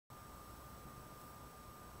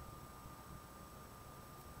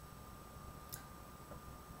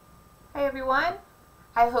Hi everyone,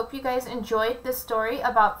 I hope you guys enjoyed this story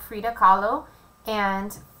about Frida Kahlo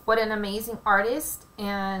and what an amazing artist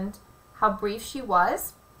and how brave she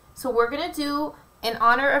was. So we're going to do, in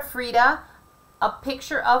honor of Frida, a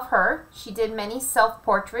picture of her. She did many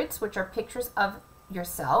self-portraits, which are pictures of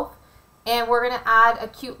yourself. And we're going to add a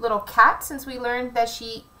cute little cat since we learned that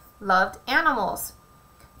she loved animals.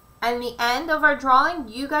 At the end of our drawing,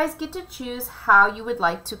 you guys get to choose how you would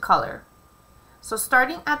like to color. So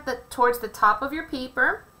starting at towards the top of your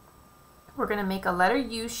paper, we're going to make a letter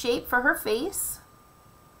U shape for her face.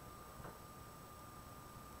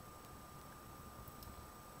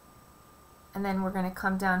 And then we're going to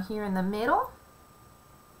come down here in the middle.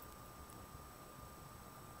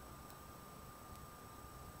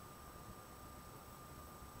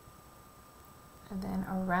 And then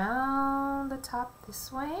around the top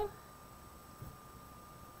this way.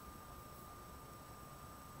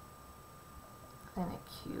 Then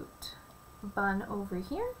a cute bun over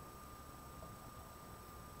here.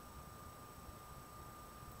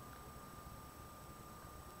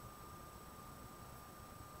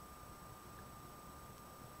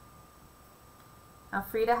 Now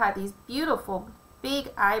Frida had these beautiful big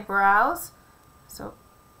eyebrows. So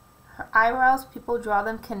her eyebrows, people draw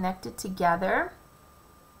them connected together.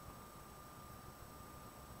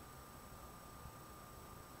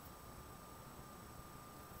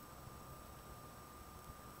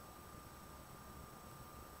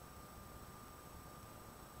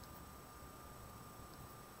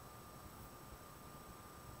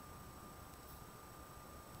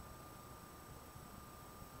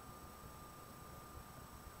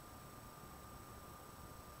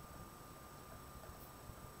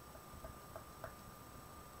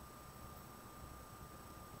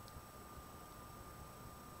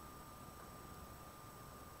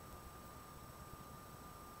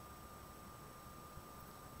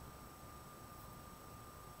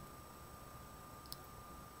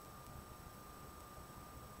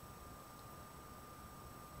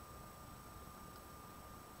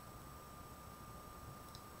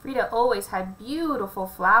 Frida always had beautiful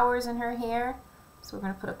flowers in her hair, so we're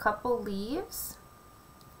going to put a couple leaves.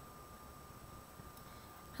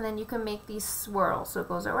 And then you can make these swirls, so it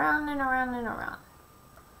goes around and around and around.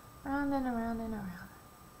 Around and around and around.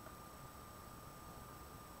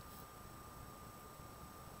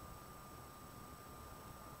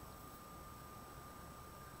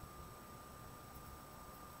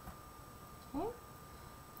 Okay,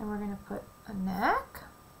 and we're going to put a neck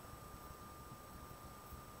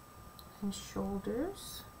and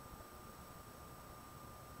shoulders.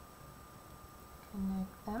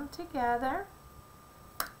 Connect them together.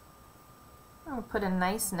 And we'll put a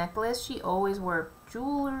nice necklace. She always wore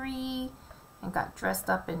jewelry and got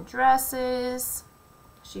dressed up in dresses.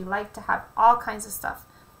 She liked to have all kinds of stuff.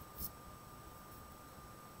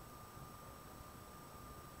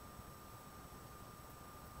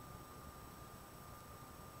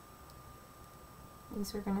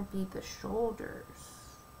 These are going to be the shoulders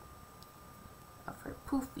of her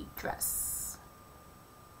poofy dress.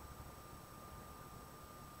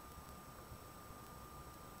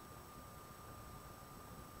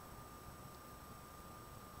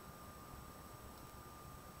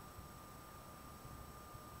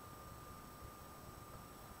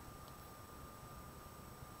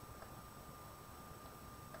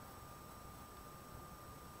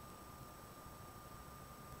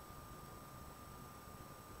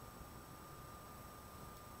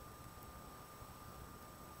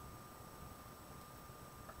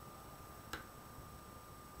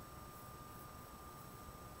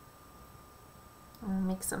 I'm going to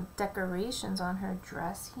make some decorations on her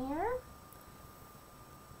dress here.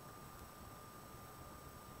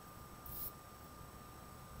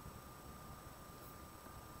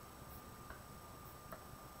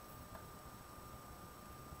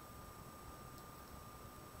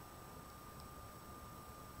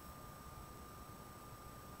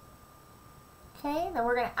 Okay, then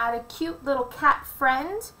we're going to add a cute little cat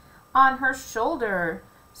friend on her shoulder.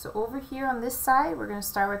 So over here on this side, we're going to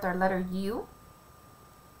start with our letter U.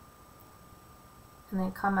 And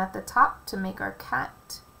then come at the top to make our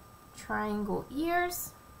cat triangle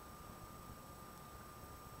ears,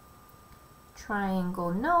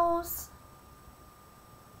 triangle nose,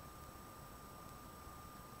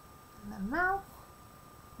 and the mouth.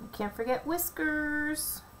 We can't forget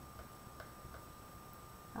whiskers.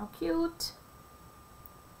 How cute.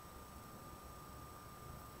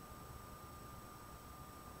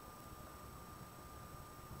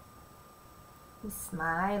 He's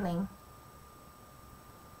smiling.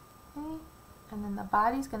 Okay, and then the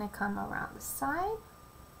body's going to come around the side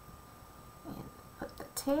and put the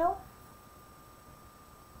tail.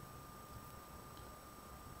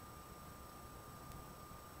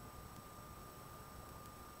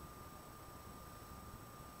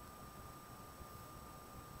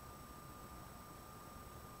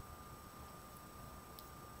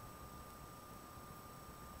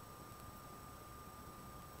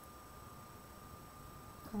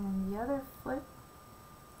 And then the other foot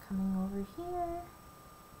coming over here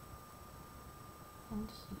and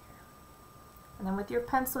here. And then with your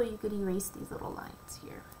pencil, you could erase these little lines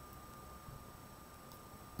here.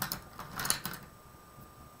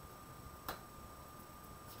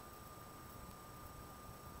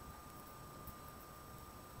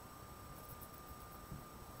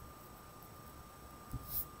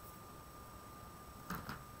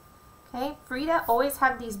 Okay, Frida always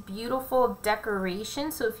had these beautiful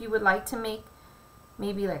decorations, so if you would like to make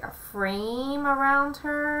maybe like a frame around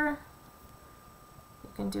her, you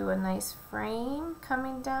can do a nice frame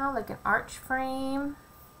coming down, like an arch frame.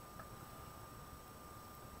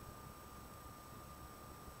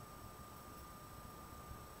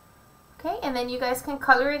 Okay, and then you guys can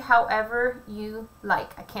color it however you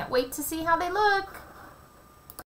like. I can't wait to see how they look.